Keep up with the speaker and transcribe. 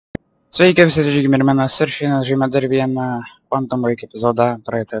Sveiki visi, čia GeimerMenas ir šiandien žaidžiame dar vieną Laikinti epizodą.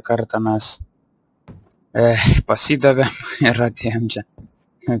 Praeitą kartą mes pasidavėm ir atėjom čia.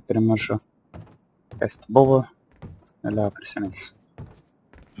 Primiršau, kas buvo. Vėliau prisimins.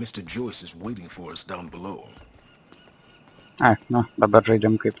 Mr. Joyce is waiting for us down below. Ai, nu, dabar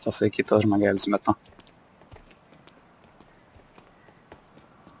žaidžiam kaip tas kitas žmogelis metu.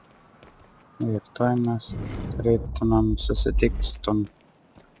 Ir tuoj mes turėtumėm susitikti su tom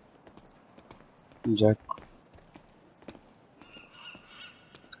Jack.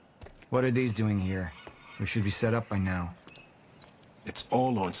 What are these doing here? We should be set up by now. It's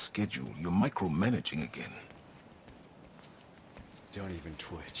all on schedule. You're micromanaging again. Don't even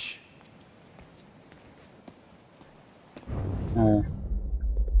twitch.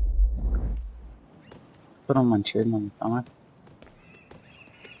 Kur man čia einam, tamat?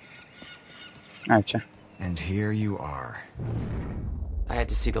 Ai, čia. And here you are. I had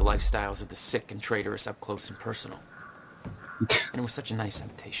to see the lifestyles of the sick and traitorous up close and personal. And it was such a nice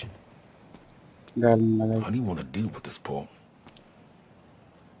invitation. How do you want to deal with this, Paul?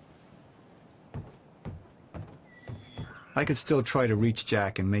 I could still try to reach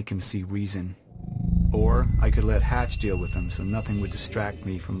Jack and make him see reason. Or I could let Hatch deal with him so nothing would distract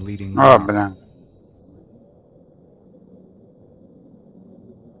me from leading Oh, блин.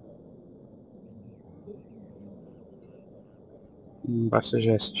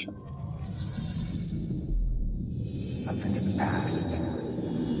 Pasižiūrėsiu čia. Up into the past.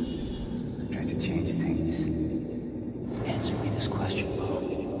 Try to change things. Answer me this question,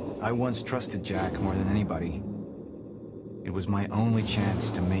 Bo. I once trusted Jack more than anybody. It was my only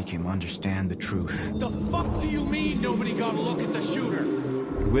chance to make him understand the truth. The fuck do you mean nobody got a look at the shooter?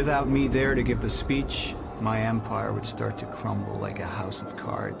 But without me there to give the speech, my empire would start to crumble like a house of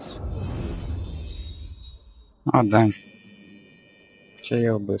cards. Oh, damn. Čia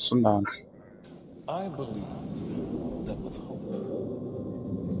jau baisu dar. I believe that with hope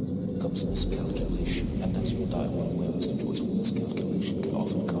comes miscalculation, and as you and I well aware, Mr. Joyce, with miscalculation can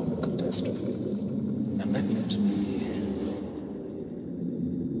often come catastrophe. And that leaves me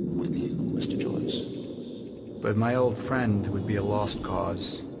with you, Mr. Joyce. But my old friend would be a lost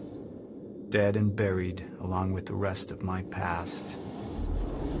cause, dead and buried along with the rest of my past.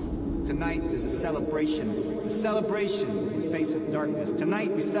 Tonight is a celebration in the face of darkness.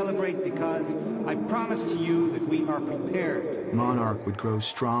 Tonight we celebrate because I promise to you that we are prepared. Monarch would grow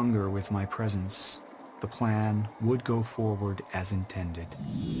stronger with my presence. The plan would go forward as intended.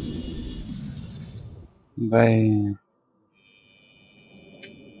 Vai.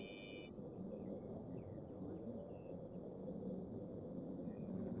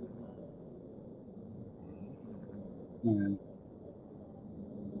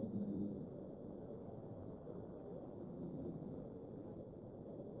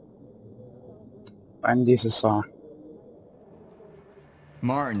 Bandysiu savo.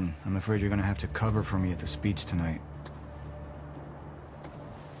 Martin, I'm afraid you're gonna have to cover for me at the speech tonight.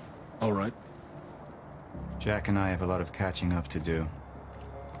 All right. Jack and I have a lot of catching up to do.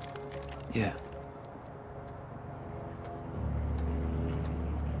 Yeah.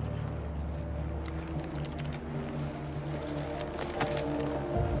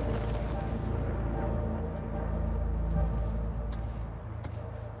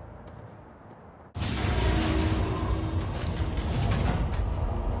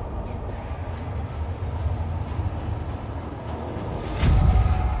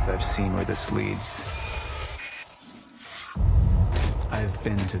 I've seen where this leads. I've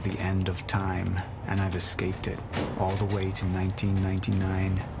been to the end of time, and I've escaped it, all the way to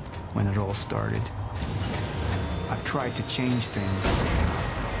 1999, when it all started. I've tried to change things,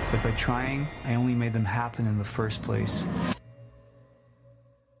 but by trying, I only made them happen in the first place.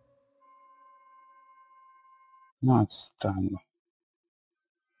 Not stand.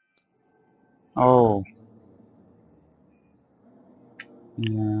 Oh.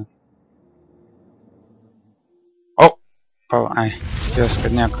 Yeah. Oh! Oh, ai. Tikiuosi,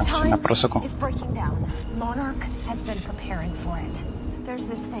 kad nieko. Neprasakau. Is breaking down. Monarch has been preparing for it. There's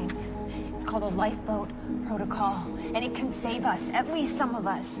this thing. It's called a lifeboat protocol, and it can save us, at least some of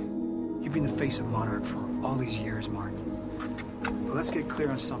us. You've been the face of Monarch for all these years, Martin. But let's get clear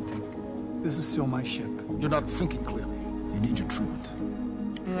on something. This is still my ship. You're not thinking clearly. You need your treatment.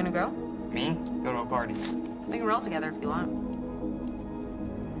 You gonna go? Me? Go to a party. We can roll together if you want.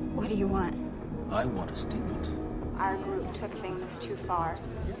 What do you want? I want a statement. Our group took things too far.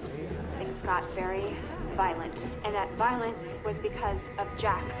 Things got very violent. And that violence was because of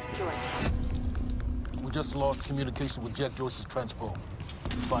Jack Joyce. We just lost communication with Jack Joyce's transport.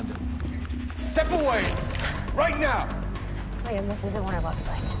 Find him. Step away! Right now! Liam, this isn't what it looks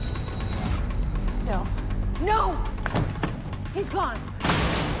like. No. No! He's gone.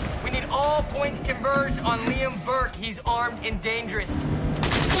 We need all points converged on Liam Burke. He's armed and dangerous.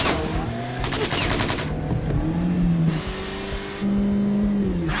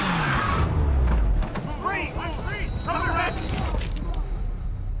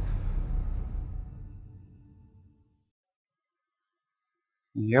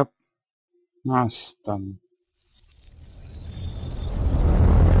 Yep. Awesome.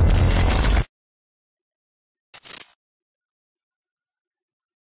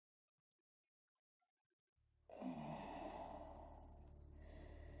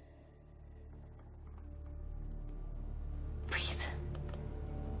 Breathe.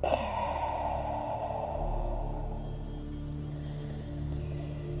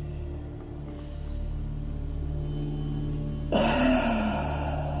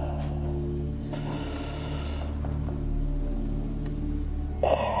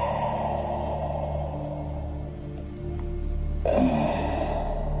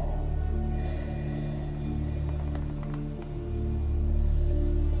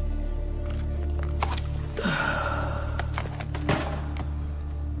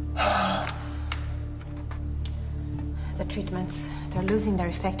 The treatments, they're losing their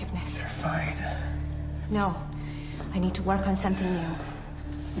effectiveness. You're fine. No, I need to work on something new.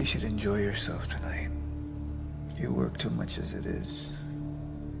 You should enjoy yourself tonight. You work too much as it is.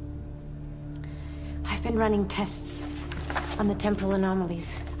 I've been running tests on the temporal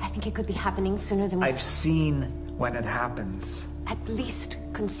anomalies. I think it could be happening sooner than we... I've seen when it happens. At least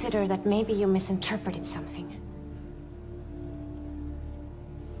consider that maybe you misinterpreted something.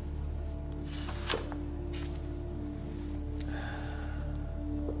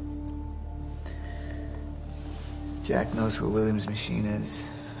 Jack knows where William's machine is.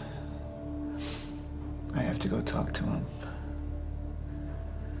 I have to go talk to him.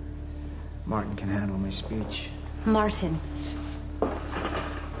 Martin can handle my speech. Martin.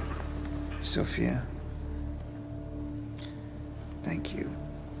 Sophia. Thank you.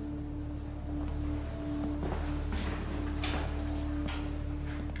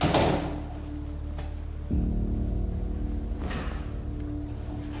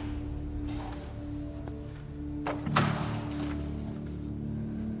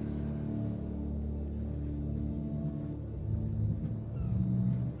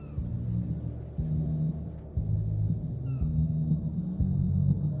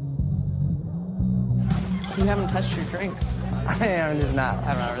 You haven't touched your drink. I'm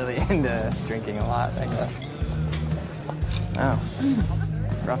not really into drinking a lot, I guess. Oh.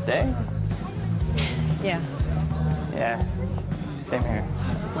 Rough day? Yeah. Yeah. Same here.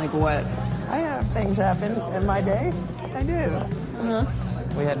 Like what? I have things happen in my day. I do. Uh-huh.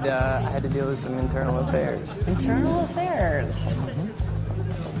 I had to deal with some internal affairs. Internal affairs?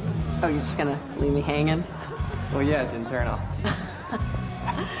 Mm-hmm. Oh, you're just gonna leave me hanging? Well, yeah, it's internal.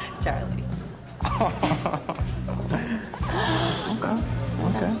 Charlie.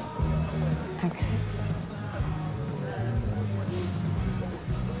 Okay. Okay.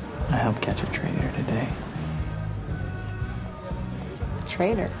 I helped catch a traitor today. A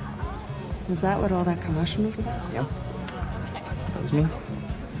traitor? Was that what all that commotion was about? Yep. That was me.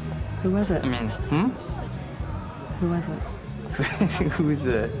 Who was it? I mean, Who was it? Who was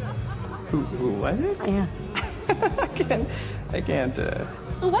it? Yeah. I can't,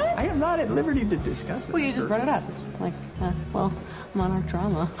 What? I am not at liberty to discuss this. Well, you just brought it up. It's like, monarch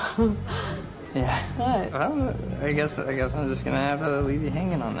drama. Yeah. What? Well, I guess I'm just gonna have to leave you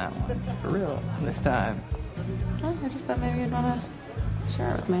hanging on that one. For real. This time. Oh, I just thought maybe you'd want to share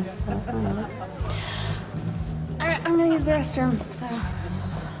it with me. Whatever. All right, I'm gonna use the restroom, so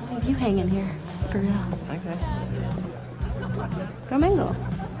I'll leave you hanging here. For real. Okay. Go mingle.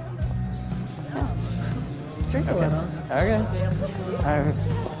 Yeah. Drink a little. Okay. All right.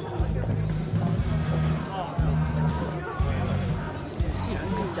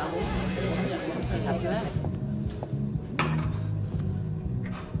 After that.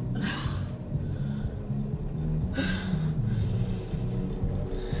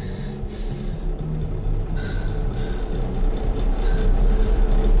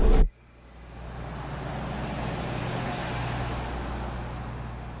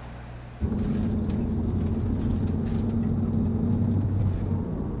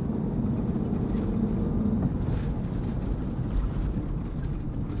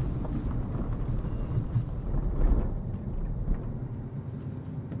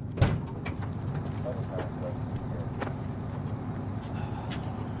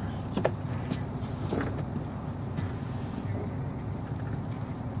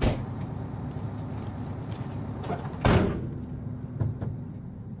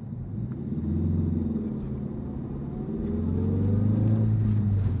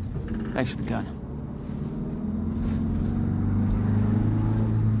 Thanks for the gun.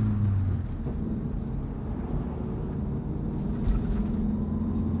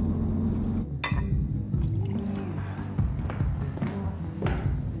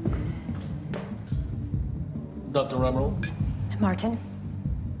 Dr. Ramro? Martin,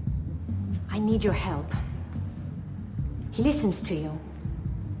 I need your help. He listens to you.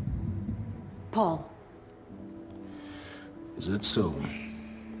 Paul. Is that so?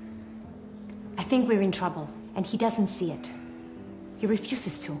 I think we're in trouble, and he doesn't see it. He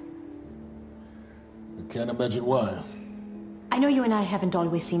refuses to. I can't imagine why. I know you and I haven't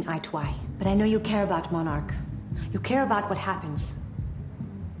always seen eye to eye, but I know you care about Monarch. You care about what happens.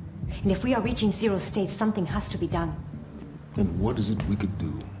 And if we are reaching zero state, something has to be done. And what is it we could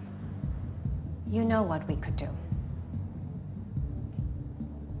do? You know what we could do.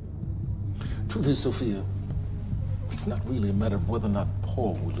 Truth is, Sophia, it's not really a matter of whether or not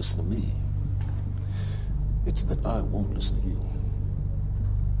Paul will listen to me. It's that I won't listen to you.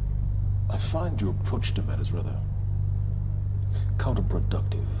 I find your approach to matters rather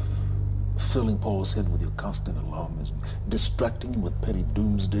counterproductive. Filling Paul's head with your constant alarmism, distracting him with petty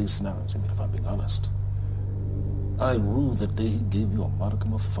doomsday scenarios. I mean, if I'm being honest, I rue the day he gave you a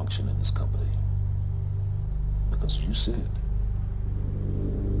modicum of function in this company. Because you said,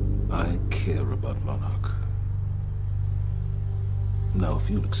 I care about Monarch. Now,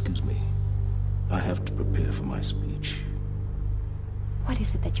 if you'll excuse me, I have to prepare for my speech. What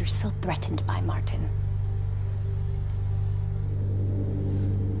is it that you're so threatened by, Martin?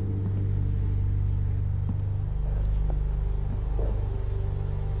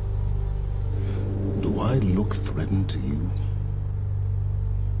 Do I look threatened to you?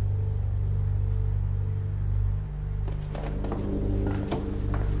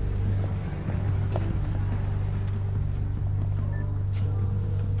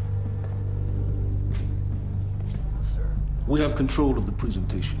 We have control of the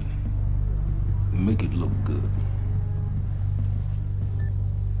presentation. Make it look good.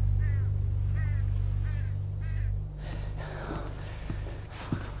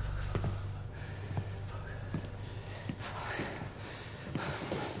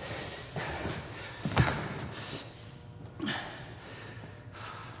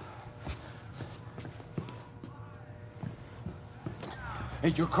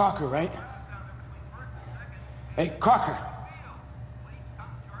 Hey, you're Crocker, right? Hey, Crocker!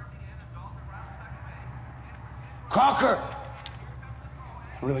 Crocker!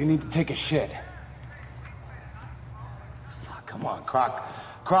 I really need to take a shit. Fuck, come on, Crocker.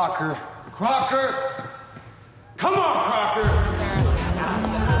 Crocker! Crocker! Come on, Crocker!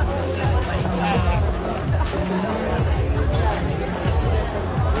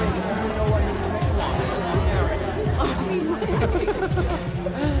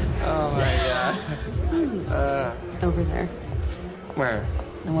 Oh my god. Over there. Where?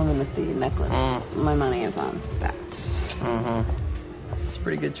 The woman with the necklace. My money is on that. It's a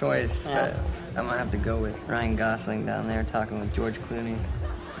pretty good choice, Yeah. but I'm gonna have to go with Ryan Gosling down there talking with George Clooney.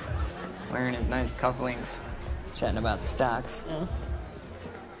 Wearing his nice cufflinks, chatting about stocks. Yeah.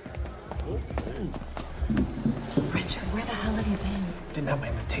 Richard, where the hell have you been? Didn't have my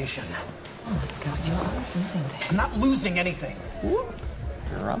invitation. Oh my god, you're always losing things. I'm not losing anything.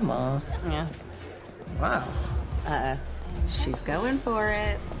 Drama. Yeah. Wow. She's going for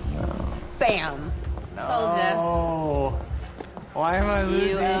it. Bam! No. Told ya. Why am I losing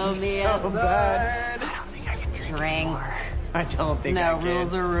You owe me so a bad? sword. I don't think I can drink Drink. anymore. I don't think I No, can.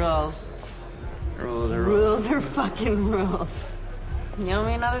 rules are rules. Rules are rules. Rules are fucking rules. You owe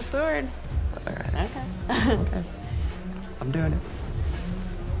me another sword. Alright. Okay. Okay. I'm doing it.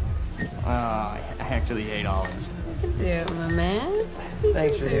 Oh, I actually hate olives. You can do it, my man. You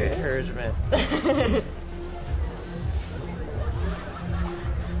Thanks can for do your it. encouragement.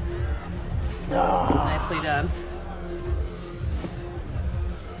 Nicely done.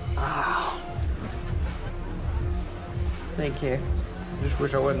 Thank you. I just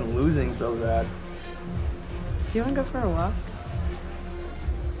wish I wasn't losing so bad. Do you want to go for a walk?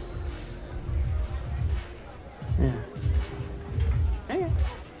 Yeah. Okay.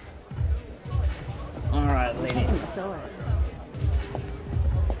 All right, lady. So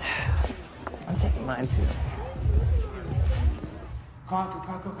I'm taking mine too. Crocker.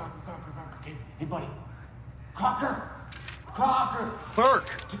 Hey, buddy. Crocker!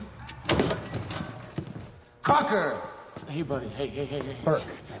 Burke! Crocker! Hey, buddy. Hey. Burke,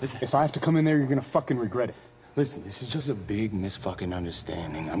 if I have to come in there, you're gonna fucking regret it. Listen, this is just a big misfucking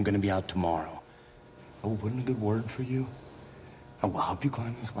understanding. I'm gonna be out tomorrow. Oh, wouldn't a good word for you? I will help you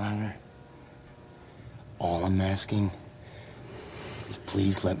climb this ladder. All I'm asking is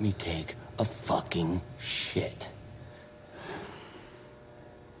please let me take a fucking shit.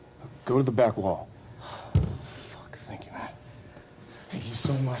 Go to the back wall. Fuck, thank you, man. Thank you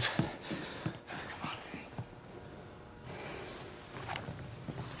so much.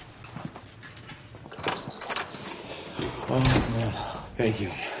 Oh, man. Thank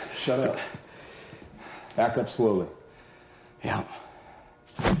you. Shut up. Back up slowly. Yeah.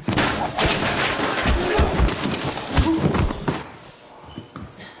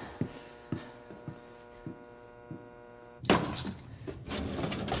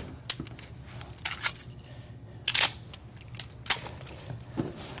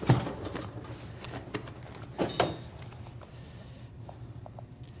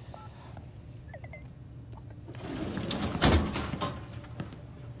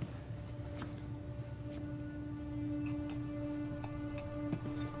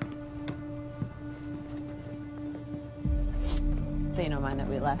 So you don't mind that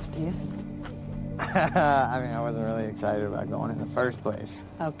we left, do you? I mean, I wasn't really excited about going in the first place.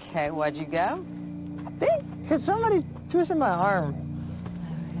 Okay, why'd you go? I think because somebody twisted my arm.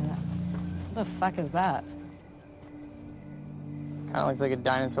 What the fuck is that? Kind of looks like a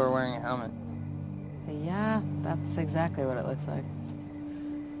dinosaur wearing a helmet. Yeah, that's exactly what it looks like.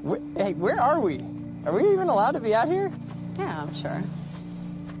 Hey, where are we? Are we even allowed to be out here? Yeah, I'm sure.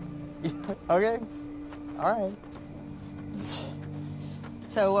 Okay. All right.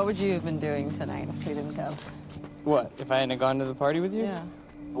 So what would you have been doing tonight if we didn't go? What, if I hadn't gone to the party with you? Yeah.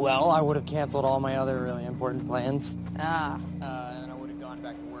 Well, I would have canceled all my other really important plans. Ah. And then I would have gone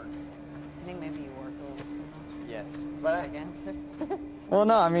back to work. I think maybe you work a little bit too much. Yes. But against it? Well,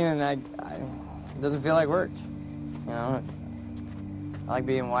 no, I mean, it doesn't feel like work. You know, I like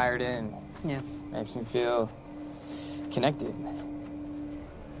being wired in. Yeah. Makes me feel connected.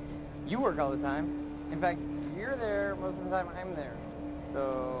 You work all the time. In fact, you're there most of the time I'm there.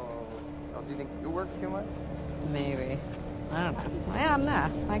 So, do you think you work too much? Maybe. I don't know. Yeah, nah.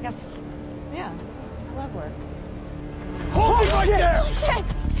 I guess, yeah. I love work. Hold it right there! Shit!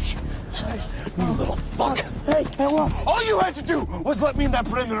 You little fuck! Hey, what? All you had to do was let me in that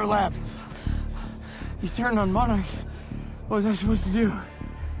perimeter lab. You turned on Monarch. What was I supposed to do?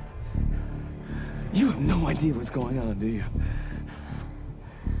 You have no idea what's going on, do you?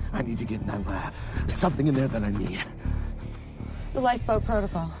 I need to get in that lab. There's something in there that I need. The lifeboat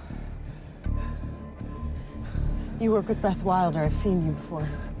protocol. You work with Beth Wilder. I've seen you before.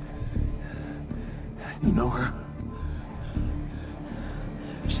 You know her?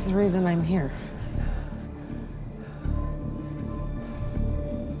 She's the reason I'm here.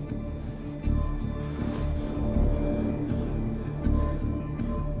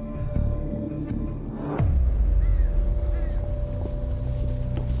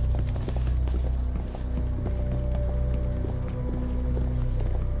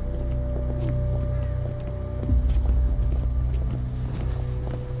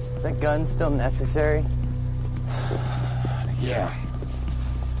 Is that gun still necessary? Yeah.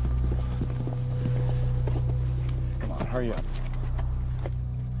 Come on, hurry up.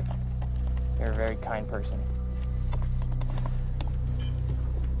 You're a very kind person.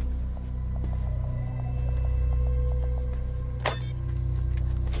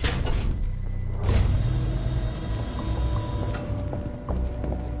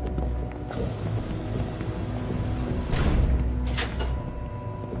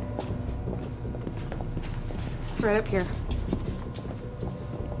 It's right up here.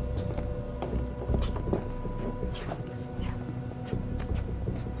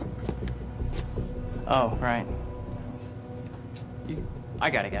 Oh, right. I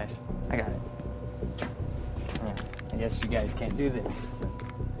got it, guys. I got it. Yeah, I guess you guys can't do this.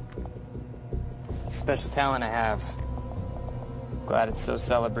 It's a special talent I have. Glad it's so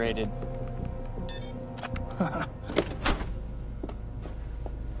celebrated.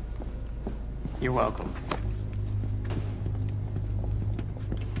 You're welcome.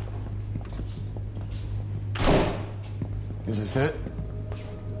 Is this it?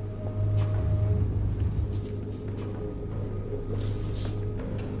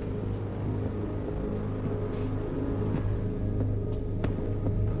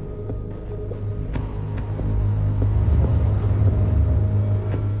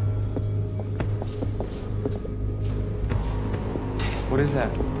 What is that?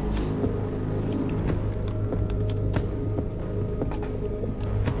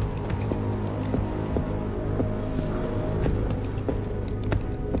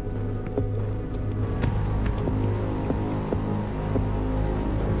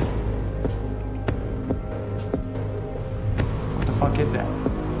 What the fuck is that?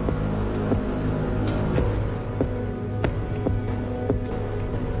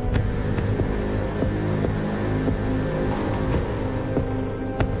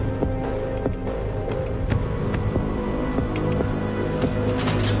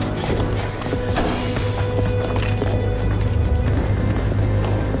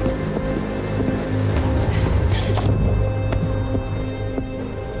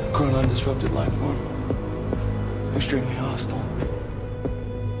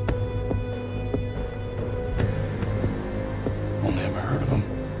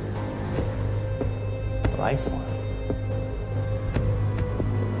 life form.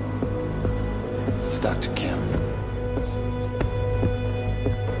 It's Dr. Kim.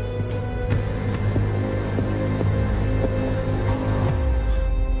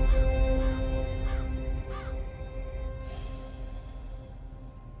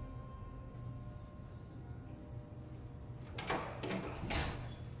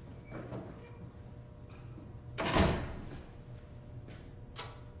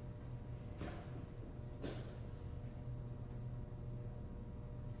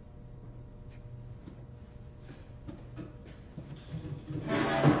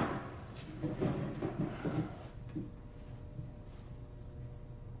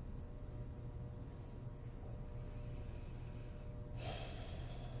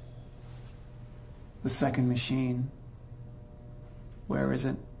 The second machine. Where is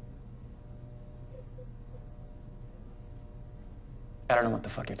it? I don't know what the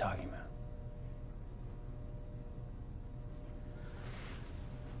fuck you're talking about.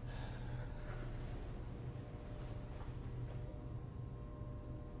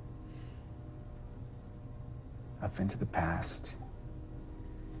 I've been to the past.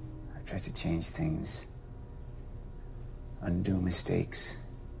 I've tried to change things, undo mistakes,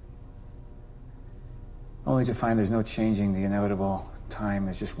 only to find there's no changing the inevitable. Time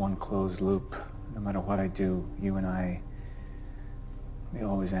is just one closed loop. No matter what I do, you and I, we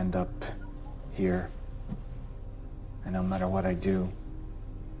always end up here. And no matter what I do,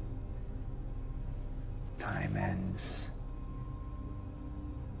 time ends.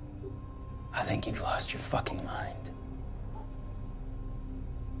 I think you've lost your fucking mind.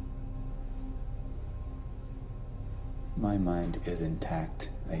 My mind is intact,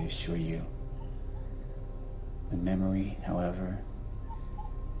 I assure you. My memory, however,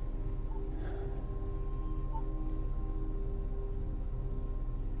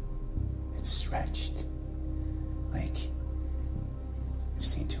 it's stretched. Like, you've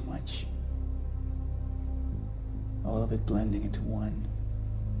seen too much. All of it blending into one.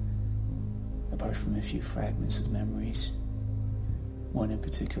 Apart from a few fragments of memories. One in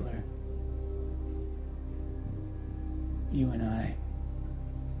particular. You and I,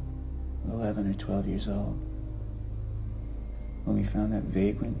 11 or 12 years old, when we found that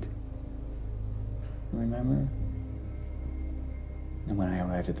vagrant, remember? And when I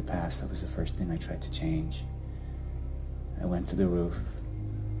arrived at the past, that was the first thing I tried to change. I went to the roof.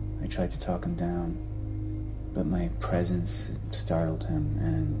 I tried to talk him down, but my presence startled him,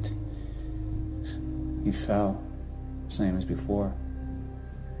 and he fell, same as before.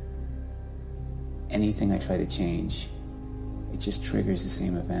 Anything I try to change, it just triggers the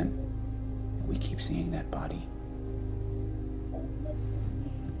same event, and we keep seeing that body.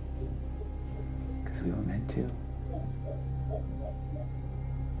 Because we were meant to.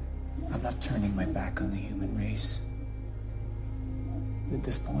 I'm not turning my back on the human race. At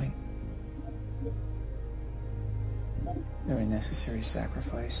this point, they're a necessary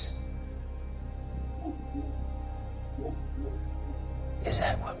sacrifice. Is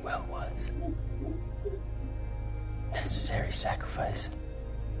that what Will was? Necessary sacrifice?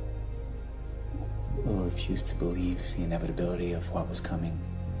 Will refused to believe the inevitability of what was coming.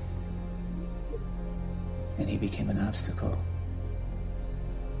 And he became an obstacle.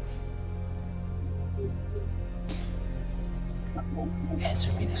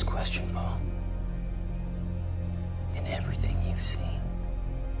 Answer me this question, Paul. In everything you've seen,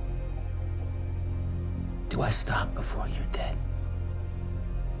 do I stop before you're dead?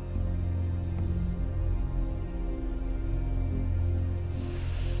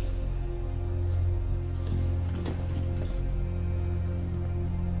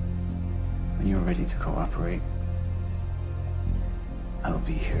 When you're ready to cooperate, I'll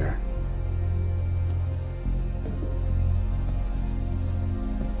be here.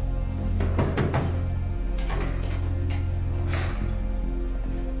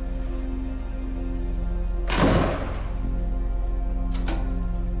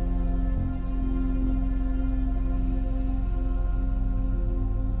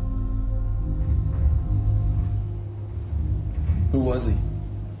 Who was he?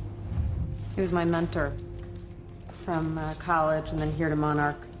 He was my mentor from college and then here to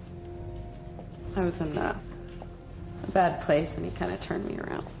Monarch. I was in a bad place and he kind of turned me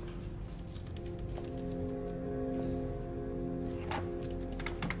around.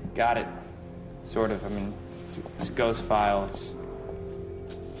 Got it. Sort of. I mean, it's a ghost file. It's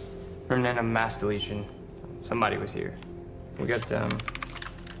from then a mass deletion. Somebody was here. We got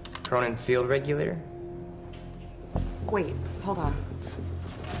Cronin Field Regulator. Wait, hold on.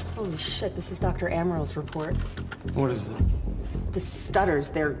 Holy shit, this is Dr. Amaril's report. What is it? The stutters,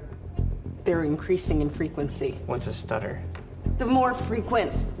 they're they're increasing in frequency. What's a stutter? The more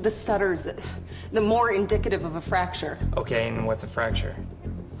frequent the stutters, the more indicative of a fracture. Okay, and what's a fracture?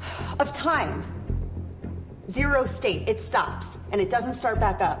 Of time. Zero state, it stops, and it doesn't start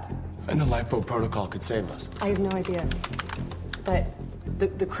back up. And the lifeboat protocol could save us. I have no idea. But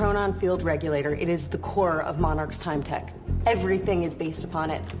the chronon field regulator, it is the core of Monarch's time tech. Everything is based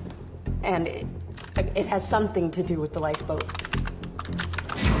upon it. And it has something to do with the lifeboat.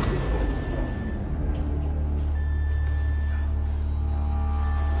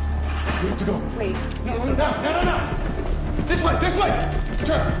 We have to go. Wait. No. This way.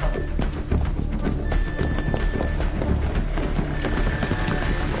 Turn.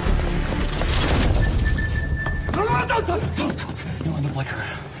 No, don't. You're in the blinker.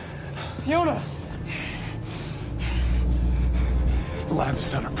 Fiona! The lab is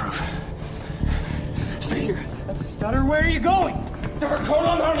stutter-proof. Stay here. That's a stutter? Where are you going? There are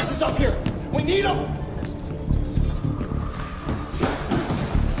chronon harnesses up here. We need them.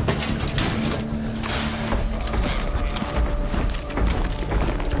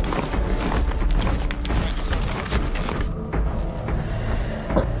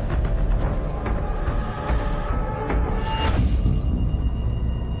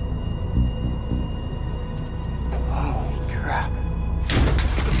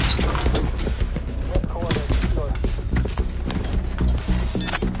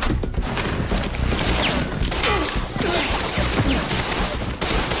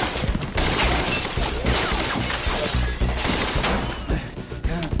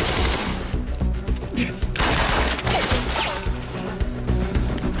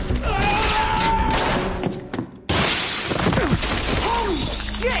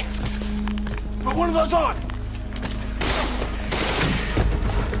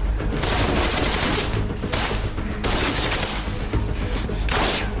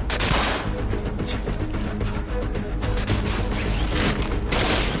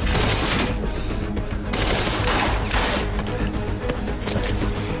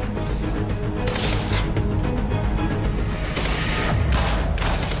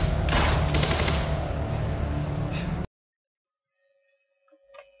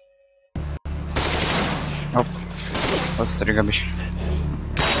 Ostriga bicho.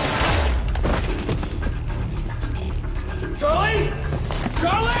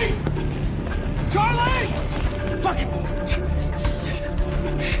 Charlie! Fuck!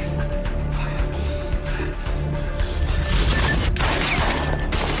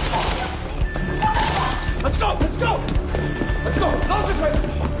 Let's go! Go this way!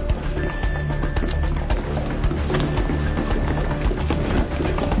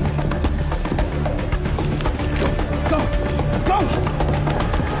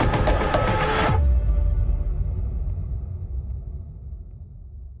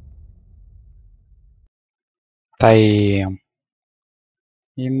 Damn.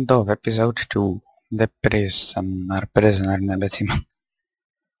 End of episode 2. The prisoner nebeatsimenu.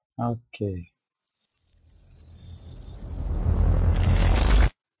 Okay.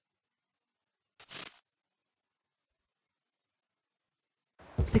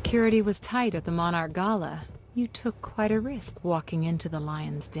 Security was tight at the Monarch Gala. You took quite a risk walking into the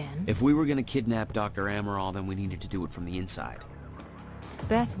Lion's Den. If we were gonna kidnap Dr. Amaral, then we needed to do it from the inside.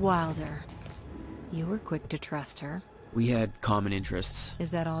 Beth Wilder. You were quick to trust her. We had common interests. Is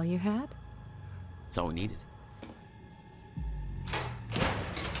that all you had? That's all we needed.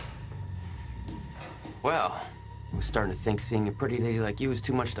 Well, I was starting to think seeing a pretty lady like you was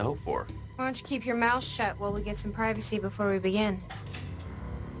too much to hope for. Why don't you keep your mouth shut while we get some privacy before we begin?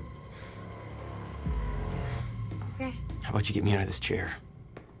 Okay. How about you get me out of this chair?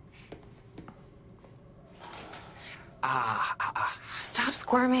 Stop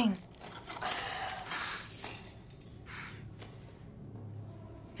squirming.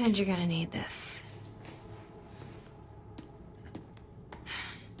 And you're gonna need this.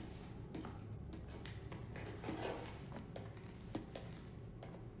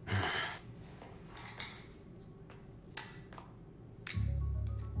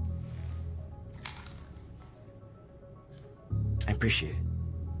 I appreciate it.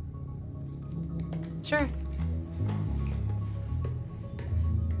 Sure.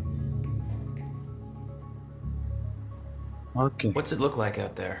 Okay. What's it look like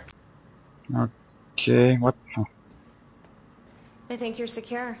out there? Okay, what? Oh. I think you're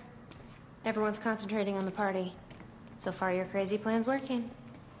secure. Everyone's concentrating on the party. So far, your crazy plan's working.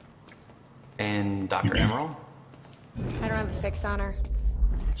 And Dr. Amaral? I don't have a fix on her.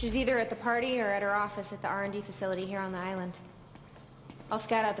 She's either at the party or at her office at the R&D facility here on the island. I'll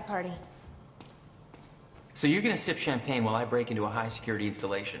scout out the party. So you're gonna sip champagne while I break into a high-security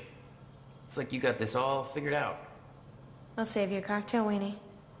installation? It's like you got this all figured out. I'll save you a cocktail, weenie.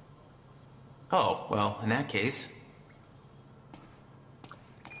 Oh, well, in that case...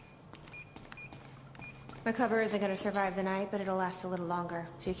 My cover isn't gonna survive the night, but it'll last a little longer,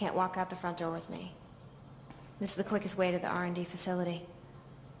 so you can't walk out the front door with me. This is the quickest way to the R&D facility.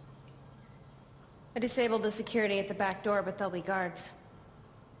 I disabled the security at the back door, but there'll be guards.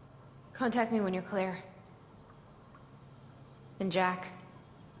 Contact me when you're clear. And Jack,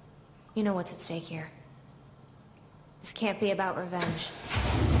 you know what's at stake here. This can't be about revenge.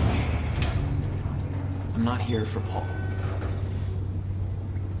 I'm not here for Paul.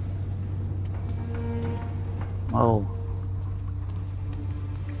 Oh.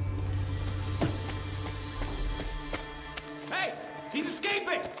 Hey! He's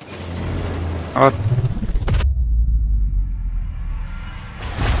escaping! What?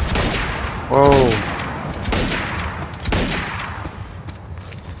 Whoa.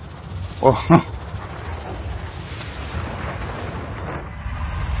 Oh.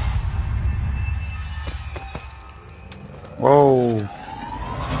 Whoa.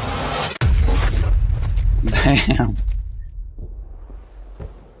 Damn.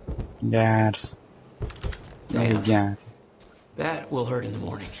 Yes. Damn. Yeah. That will hurt in the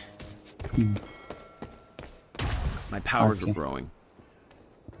morning. My powers were growing.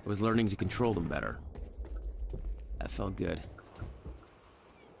 I was learning to control them better. That felt good.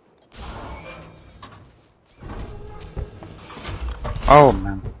 Oh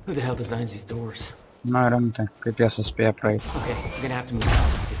man. Who the hell designs these doors? No, rimtai, kaip jie suspėja praeit. Okay, we're gonna have to move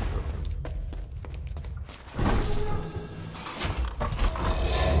fast to get the group.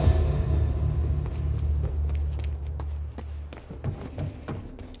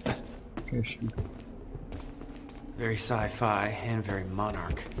 Very sci-fi and very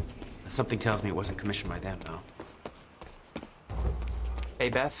monarch. Something tells me it wasn't commissioned by them, though. Hey,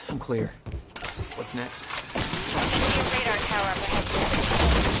 Beth, I'm clear. What's next? Radar tower up ahead.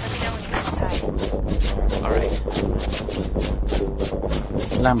 Let me know when you're inside. All right.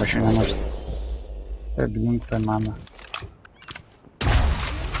 Lemba się nie może. Taip, ginklai mano.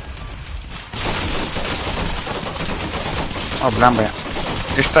 O, blemba.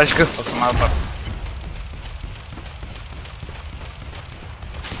 Ištaškis tas mano.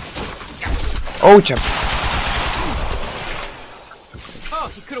 Oh, čia.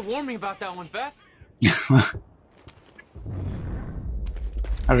 Oh, you could have warned me about that one, Beth.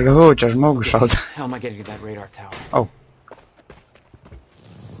 Aš galvoju, čia žmogus šaudo. How am I getting to that radar tower? Oh.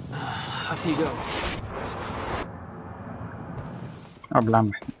 Up you go. O,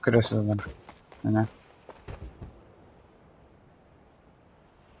 blemba. Kuriuos dabar? Ne.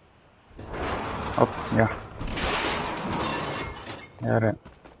 Op, ja. Gerai.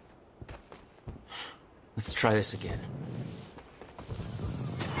 Let's try this again.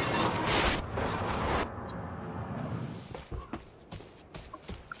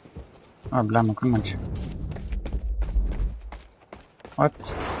 O, blemba, kur man čia?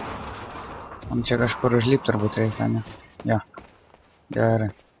 Ot. Man čia kažkur užlipt turbūt reikia, ne? Jo. Gerai.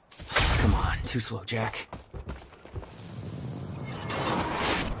 Come on, too slow, Jack.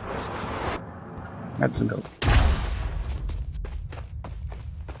 Let's go.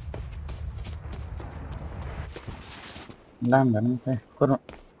 Blemba, nu tai kur?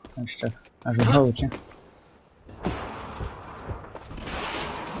 Aš čia. Aš galvoju čia.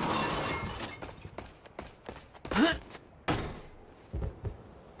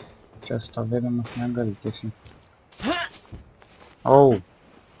 Čia stovėdamas negaliu tiesiog. Oh.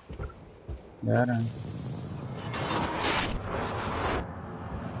 Gerai.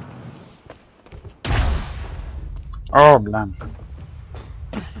 Oh, blemba.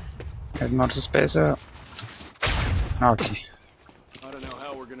 Kaip nors suspėsiu. Okay. I don't know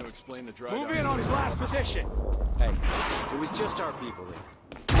how we're going to explain the dry Move docks. in on his last position. Hey, it was just our people there.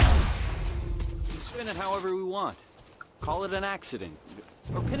 Spin it however we want. Call it an accident.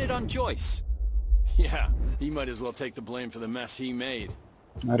 Or pin it on Joyce. Yeah, he might as well take the blame for the mess he made.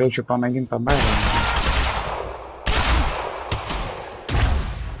 Norėčiau pamėginti pabaigti.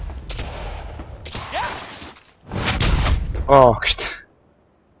 Oh, shit.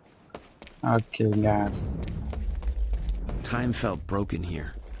 Okay, guys. Time felt broken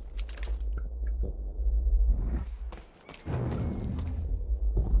here.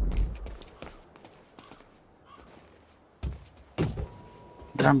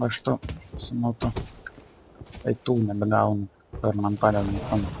 Blemba, što su auto. Tai tų nebegaunu. Ir man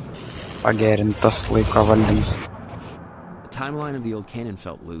padeda pagerinti tas laiko valdymus. The timeline of the old cannon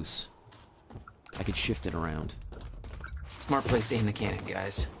felt loose. I could shift it around. Smart place to aim the cannon,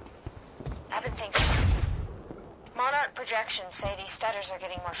 guys. I've been thinking. Monarch projections say these stutters are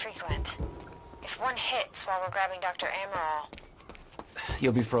getting more frequent. If one hits while we're grabbing Dr. Amaral...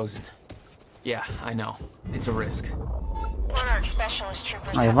 You'll be frozen. Yeah, I know. It's a risk. Monarch specialist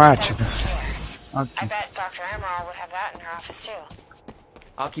troopers I have watch extensive this. gear. Okay. I bet Dr. Amaral would have that in her office too.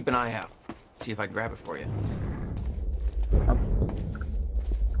 I'll keep an eye out. See if I can grab it for you.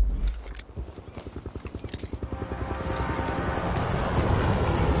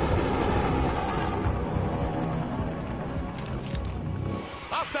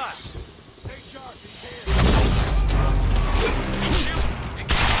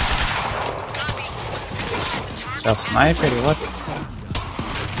 Сейчас снайпер, и вот.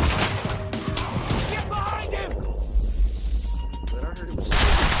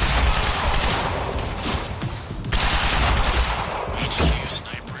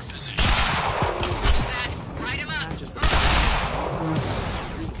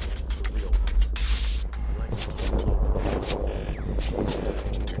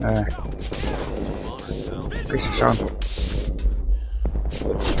 Все.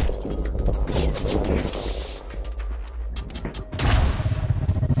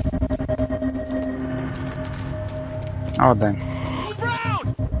 О, да.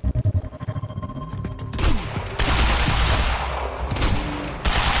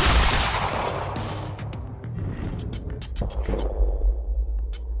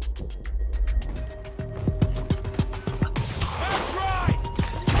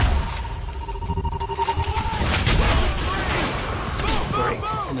 Great,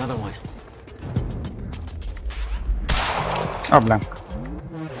 another one. О, бля.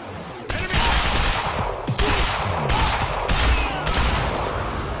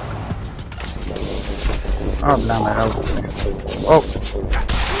 О, бля, нарался. О!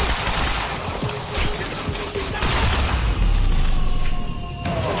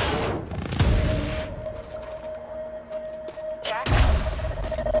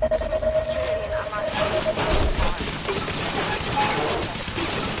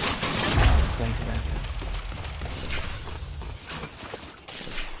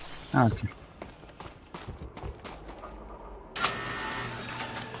 Okay.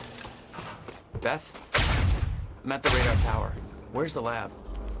 Beth? I'm at the radar tower. Where's the lab?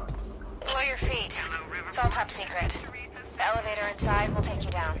 Below your feet. It's all top secret. The elevator inside will take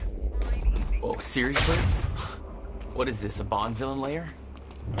you down. Oh, seriously? What is this, a Bond villain lair?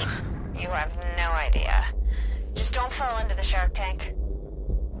 You have no idea. Just don't fall into the shark tank.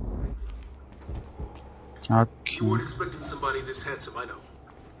 Okay. You weren't expecting somebody this handsome, I know.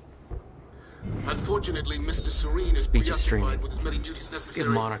 Unfortunately, Mr. Serene is preoccupied with as many duties necessary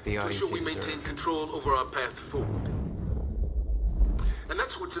Give Monarch the to audience ensure we they maintain deserve. control over our path forward. And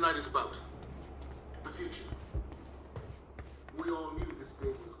that's what tonight is about. The future. We all knew this day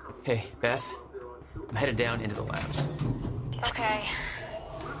was coming. Hey, Beth. I'm headed down into the labs. Okay.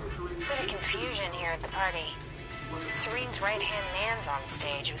 Bit of confusion here at the party. Serene's right-hand man's on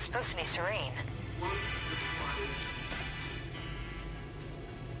stage. It was supposed to be Serene.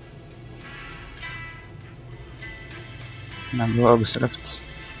 Man blogas rifts.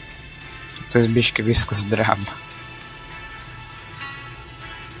 Tas bišķi viskas drāba.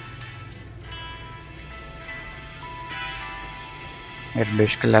 Ir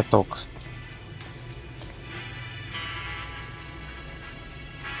bišķi letoks.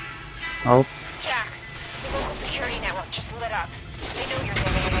 Oh. Jack, the local security network just lit up. They know you're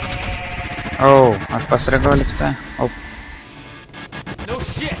there. Oh, ar pasrego liftē. Oh. No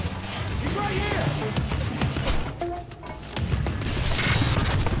shit! She's right here!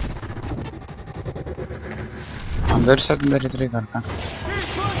 અંદર darīt rīgārkā.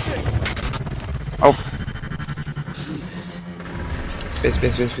 Oh. Space.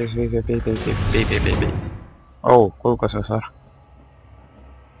 Oh, kulkas visur.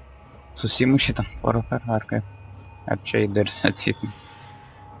 Susimuši tam porofer ar kaip. Ar čia įdars atsitim.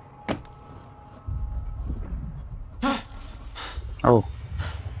 Oh.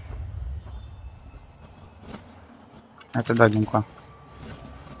 Это даденько.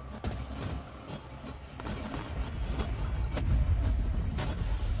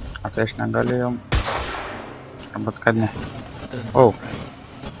 Отлично, галием. Работка дня. Оу.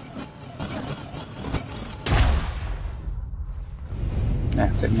 Не,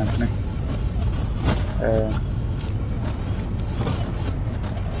 ты не отны.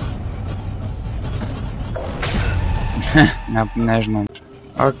 Не жму.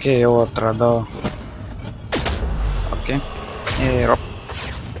 Окей, вот, радо. Окей. И роп.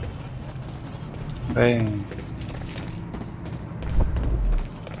 Дай.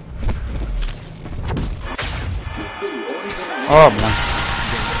 О, бля.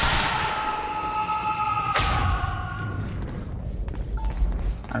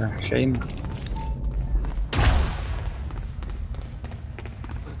 Ага, шейн.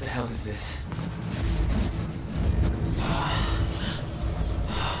 is this?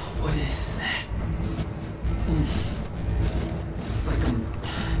 What is that? It's like I'm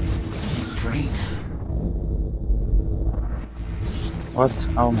being drained. What?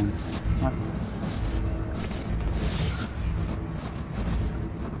 Oh man. What?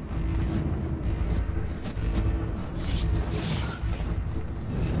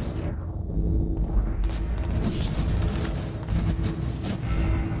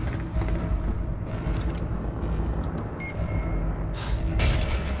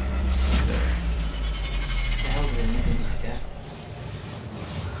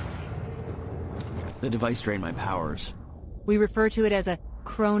 The device drained my powers. We refer to it as a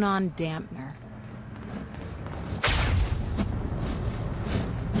chronon dampener.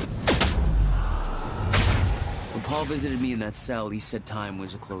 When Paul visited me in that cell, he said time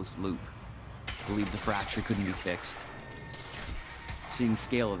was a closed loop. Believed the fracture couldn't be fixed. Seeing the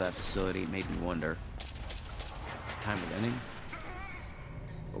scale of that facility made me wonder. Time was ending?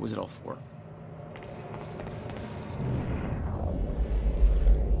 What was it all for?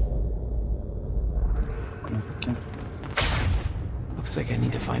 Okay. Looks like I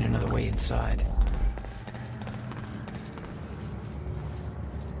need to find another way inside.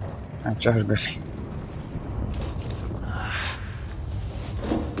 Čia aš gali.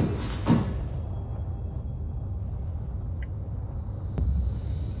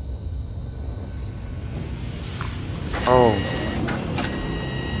 Oh.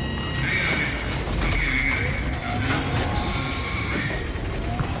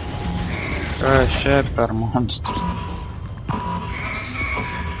 Kas čia per monstrus?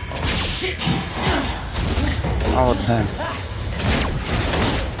 Oh damn.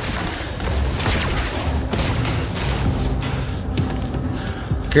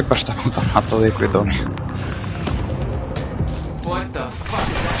 Kaip aš tą automatą laiku įdomi? What the fuck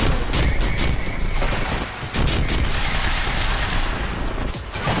is that?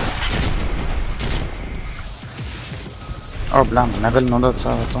 O, blemba, negali naudoti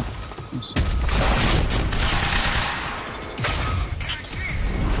savo to.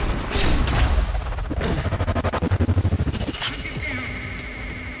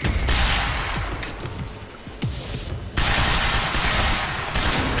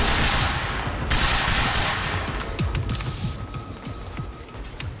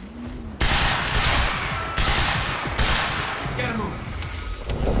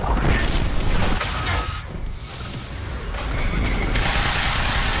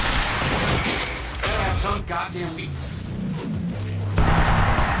 Goddamn weakness.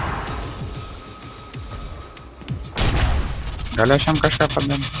 Gali aš jam kažką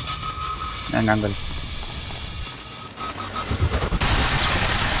padaryti? Ne, negali.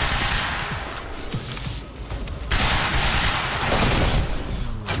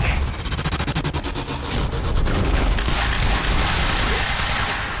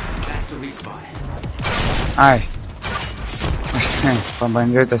 Ai. Aš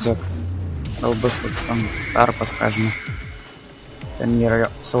pabandžiau tiesiog. Gal bus koks tam tarpas, ką žinau. Ten yra jo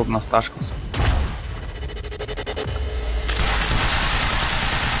silpnas taškas.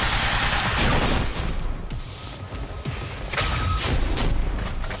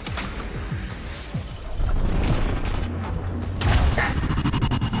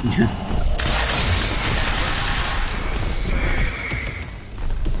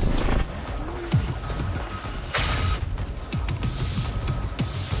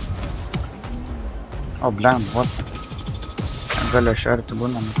 O, blem, what? Galiu šerti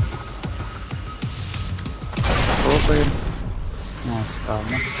būnam. Labai.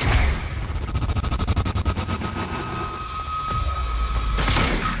 Nuostabu.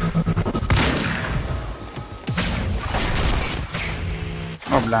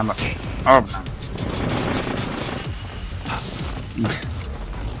 O, blem. O, blem.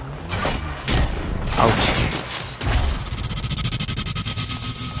 Ouch.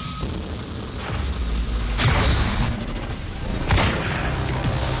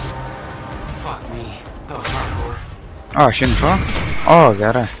 O, šimto? O,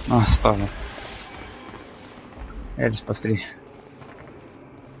 gerai. Nuostabu. Ir jis pastry.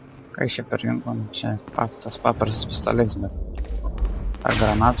 Ką čia per ginklom? Čia tas paprastas pistoletas, bet ar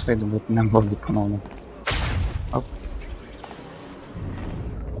granatsvaidį būtų neblogai panaudoti. Op.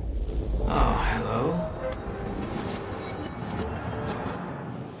 Oh, hello.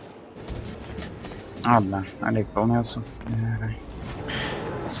 O, bля, reik pilnai visų. Gerai.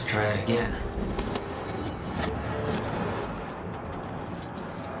 Let's try it again.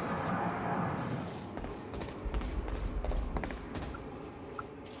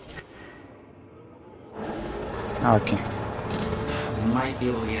 Okay. might be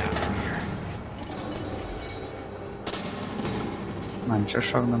able to get out from here. Man čia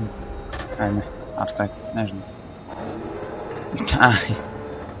šokdam. Ai, ne. Ar taip, nežinau. Ai.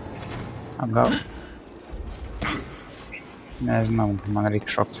 Atgal. Nežinau, man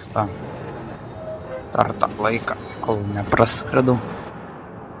reikia šoktis tą. Per tą laiką, kol nepraskridau.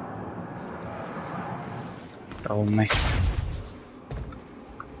 Pelnai.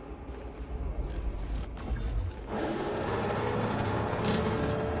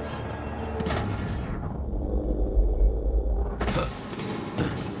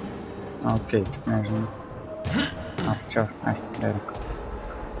 Okei, tik nežinau. Čia, ai, gerai.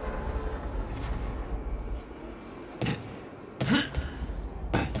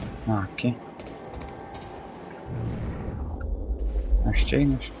 Okei. Aš čia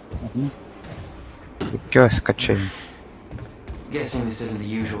einu, ar ne? Tikiuosi, kad čia einu. Guessing this isn't the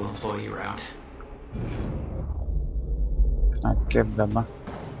usual employee route. Kaip dabar?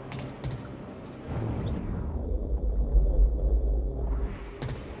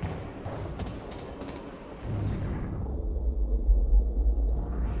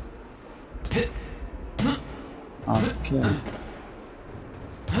 Okei.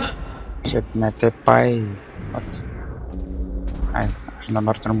 Šiaip netipai. Ai, aš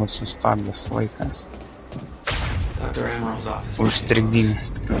dabar turbūt sustabdęs laikas.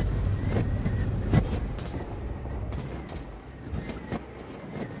 Užstrigdynės tikrai.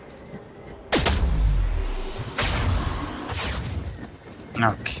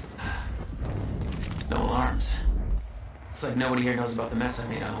 Okay. No alarms. Looks like nobody here knows about the mess I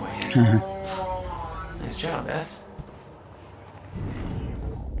made on the way in. Nice job, Beth.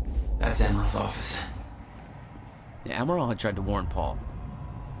 That's Emerald's office. The Emerald had tried to warn Paul.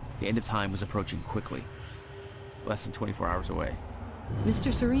 The end of time was approaching quickly. Less than 24 hours away.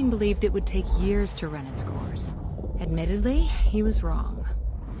 Mr. Serene believed it would take years to run its course. Admittedly, he was wrong.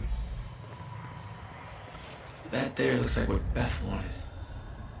 That there looks like what Beth wanted.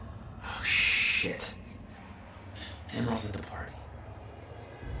 Oh, shit. Emerald's at the party.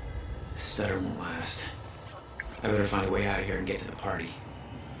 This stutter won't last. I better find a way out of here and get to the party.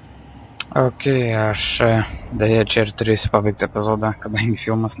 Okei, aš dėja čia ir turėsiu pabaigti epizodą, kadangi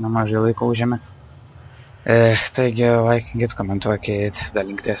filmas nemažai laiko užėmė. Taigi, laikinkit, komentuokit,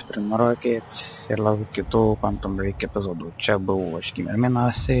 dalinkitės, prenumeruokit ir laukit kitų Quantum Break epizodų. Čia buvau aš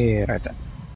GeimerMenas ir ate.